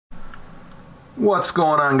What's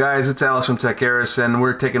going on, guys? It's Alex from Techaeris, and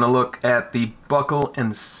we're taking a look at the Buckle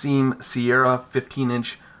and Seam Sierra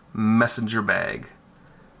 15-inch messenger bag.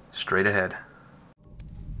 Straight ahead.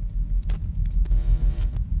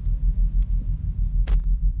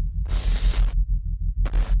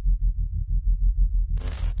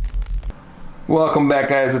 Welcome back,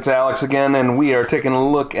 guys. It's Alex again, and we are taking a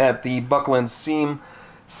look at the Buckle and Seam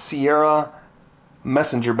Sierra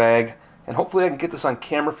messenger bag. And hopefully I can get this on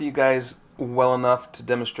camera for you guys well enough to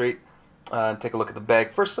demonstrate and take a look at the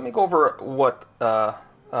bag. First, let me go over what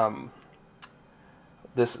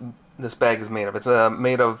this bag is made of. It's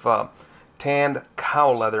made of tanned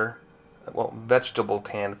cow leather, well, vegetable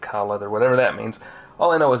tanned cow leather, whatever that means.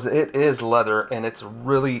 All I know is it is leather, and it's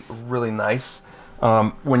really, really nice.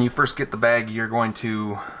 When you first get the bag, you're going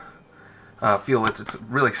to feel it's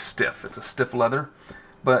really stiff. It's a stiff leather,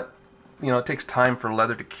 but you know, it takes time for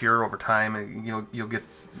leather to cure over time, and you'll get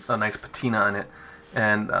a nice patina on it,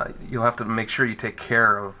 and you'll have to make sure you take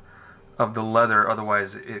care of the leather,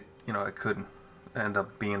 otherwise it could end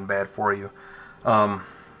up being bad for you.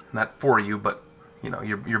 Not for you, but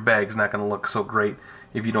your bag's not going to look so great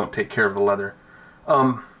if you don't take care of the leather.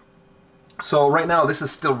 So right now this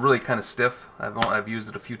is still really kind of stiff. I've used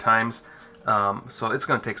it a few times, so it's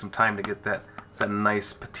going to take some time to get that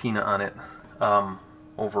nice patina on it.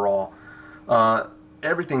 Overall,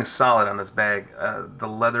 everything is solid on this bag. The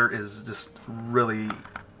leather is just really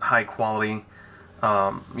high quality.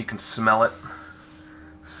 You can smell it,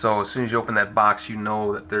 so as soon as you open that box, you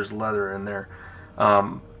know that there's leather in there.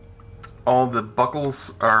 All the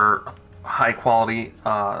buckles are high quality.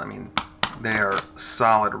 I mean, they are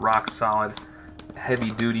solid, rock solid, heavy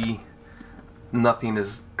duty. Nothing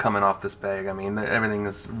is coming off this bag. I mean, everything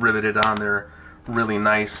is riveted on there really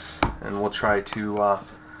nice, and we'll try to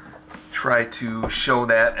show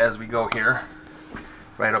that as we go here.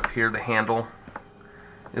 Right up here, the handle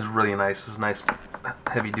is really nice. It's a nice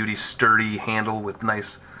heavy duty sturdy handle with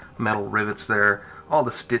nice metal rivets there. All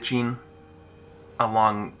the stitching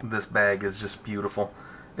along this bag is just beautiful.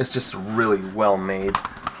 It's just really well made.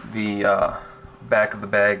 The back of the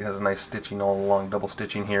bag has a nice stitching all along, double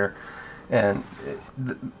stitching here, and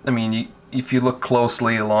I mean, if you look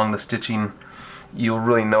closely along the stitching, you'll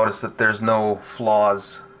really notice that there's no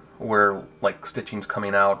flaws where like stitching's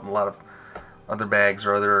coming out. In a lot of other bags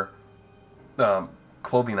or other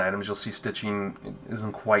clothing items, you'll see stitching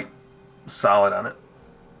isn't quite solid on it.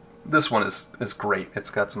 This one is great. It's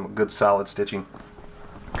got some good solid stitching.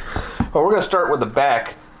 Well, we're going to start with the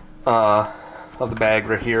back of the bag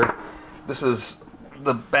right here. This is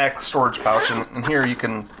the back storage pouch, and here you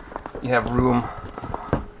have room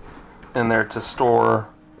in there to store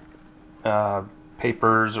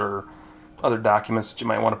papers or other documents that you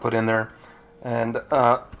might want to put in there. And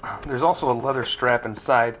there's also a leather strap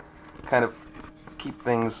inside to kind of keep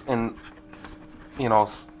things in,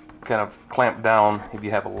 kind of clamp down if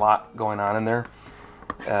you have a lot going on in there.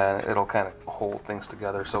 It'll kind of hold things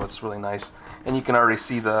together, so it's really nice. And you can already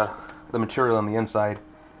see the material on the inside.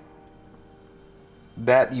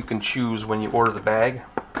 That you can choose when you order the bag,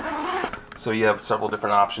 so you have several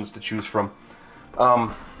different options to choose from.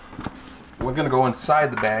 We're going to go inside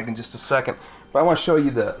the bag in just a second, but I want to show you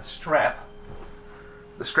the strap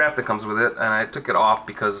that comes with it. And I took it off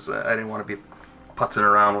because I didn't want to be putzing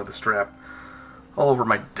around with the strap all over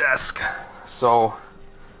my desk. So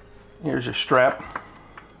here's your strap,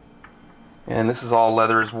 and this is all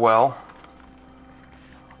leather as well,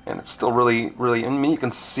 and it's still really, I mean, you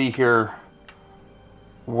can see here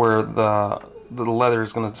where the leather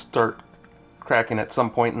is going to start cracking at some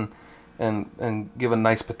point and give a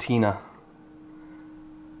nice patina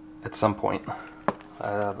at some point.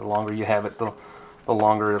 The longer you have it, the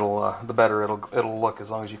longer the better it'll look,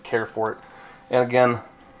 as long as you care for it. And again,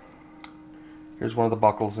 here's one of the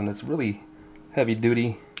buckles, and it's really heavy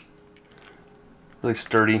duty, really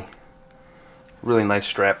sturdy, really nice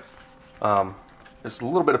strap. There's a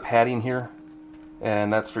little bit of padding here,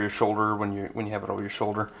 and that's for your shoulder when you have it over your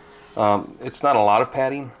shoulder. It's not a lot of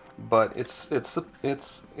padding, but it's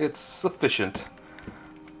sufficient.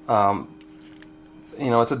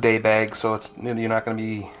 It's a day bag, so you're not going to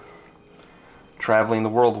be traveling the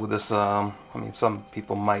world with this. I mean, some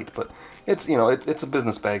people might, but it's a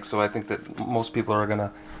business bag, so I think that most people are going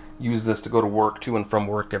to use this to go to work, to and from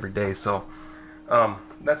work every day. So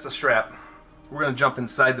that's the strap. We're going to jump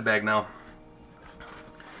inside the bag now.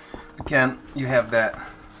 Again, you have that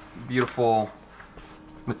beautiful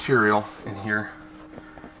material in here,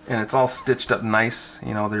 and it's all stitched up nice.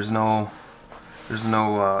 There's no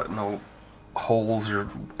holes or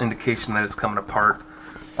indication that it's coming apart.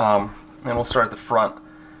 And we'll start at the front,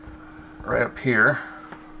 right up here.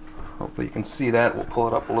 Hopefully you can see that. We'll pull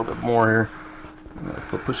it up a little bit more here. I'm going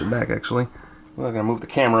to push it back actually. I'm going to move the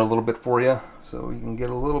camera a little bit for you so you can get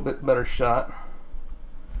a little bit better shot.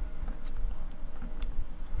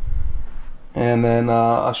 And then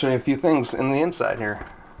I'll show you a few things in the inside here.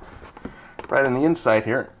 Right in the inside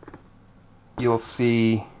here, you'll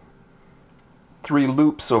see 3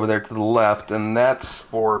 loops over there to the left, and that's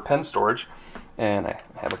for pen storage. And I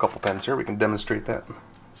have a couple pens here. We can demonstrate that.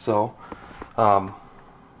 So,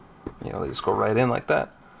 you know, they just go right in like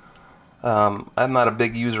that. I'm not a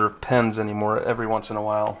big user of pens anymore. Every once in a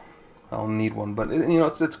while, I'll need one, but you know,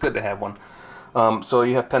 it's good to have one. So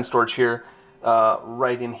you have pen storage here.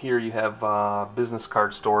 Right in here, you have business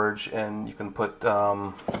card storage, and you can put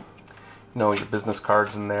you know, your business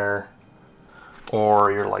cards in there,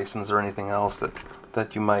 or your license, or anything else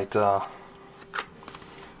that you might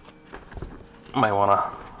want to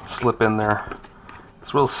slip in there.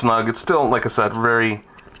 It's real snug. It's still, like I said, very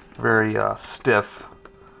stiff,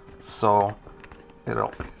 so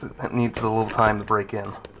it needs a little time to break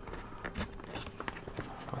in.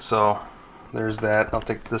 So there's that. I'll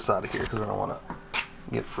take this out of here because I don't want to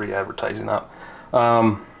get free advertising out.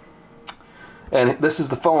 And this is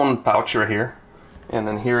the phone pouch right here, and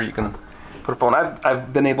then here you can put a phone.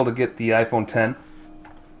 I've been able to get the iPhone 10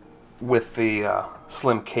 with the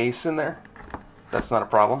slim case in there. That's not a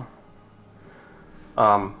problem.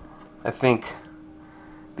 I think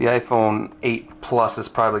the iPhone 8 Plus is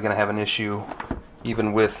probably going to have an issue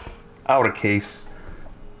even without a case.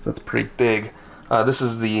 So that's pretty big. This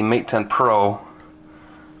is the Mate 10 Pro,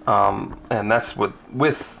 and that's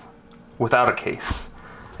without a case,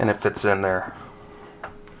 and it fits in there.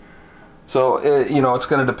 So you know, it's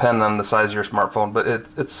going to depend on the size of your smartphone, but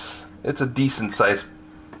it's a decent sized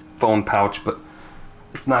phone pouch, but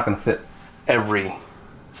it's not going to fit every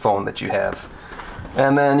phone that you have.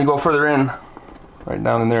 And then you go further in, right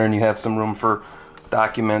down in there, and you have some room for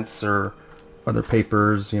documents or other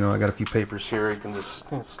papers. You know, I got a few papers here. You can just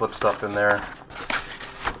slip stuff in there.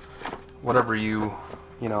 Whatever you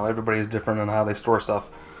know, everybody is different on how they store stuff.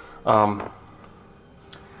 And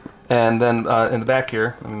then in the back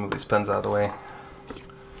here, let me move these pens out of the way.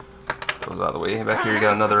 Goes out of the way. Back here you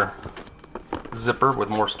got another zipper with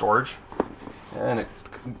more storage, and it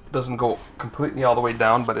doesn't go completely all the way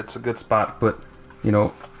down, but it's a good spot to put, you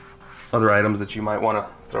know, other items that you might want to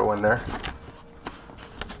throw in there.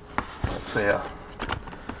 Let's say a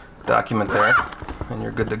document there, and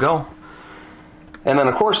you're good to go. And then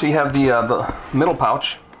of course you have the middle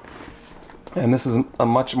pouch, and this is a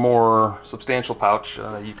much more substantial pouch.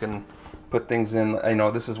 You can put things in. I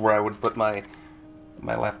know this is where I would put my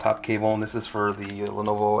laptop cable, and this is for the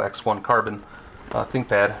Lenovo X1 Carbon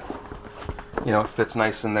ThinkPad. You know, it fits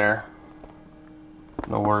nice in there.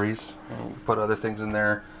 No worries. And you can put other things in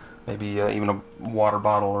there, maybe even a water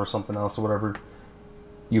bottle or something else, or whatever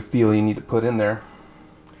you feel you need to put in there.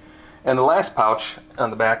 And the last pouch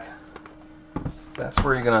on the back, that's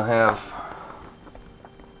where you're going to have,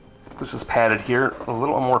 this is padded here, a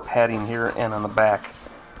little more padding here and on the back.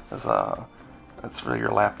 That's for your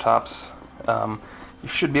laptops. You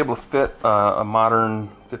should be able to fit a modern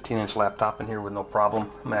 15-inch laptop in here with no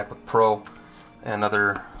problem. MacBook Pro and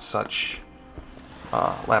other such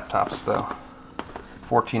laptops. The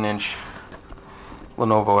 14-inch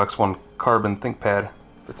Lenovo X1 Carbon ThinkPad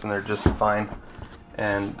fits in there just fine.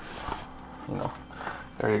 And, you know,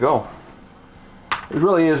 there you go. It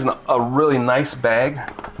really is a really nice bag,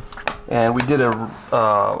 and we did a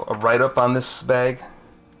write-up on this bag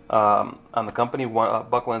on the company,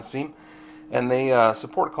 Buckle and Seam, and they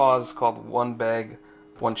support a cause called One Bag,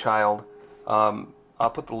 One Child. I'll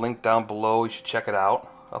put the link down below. You should check it out.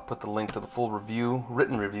 I'll put the link to the full review,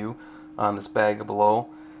 written review, on this bag below.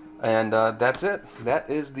 And that's it. That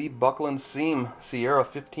is the Buckle and Seam Sierra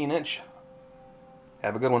 15-inch.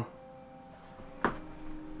 Have a good one.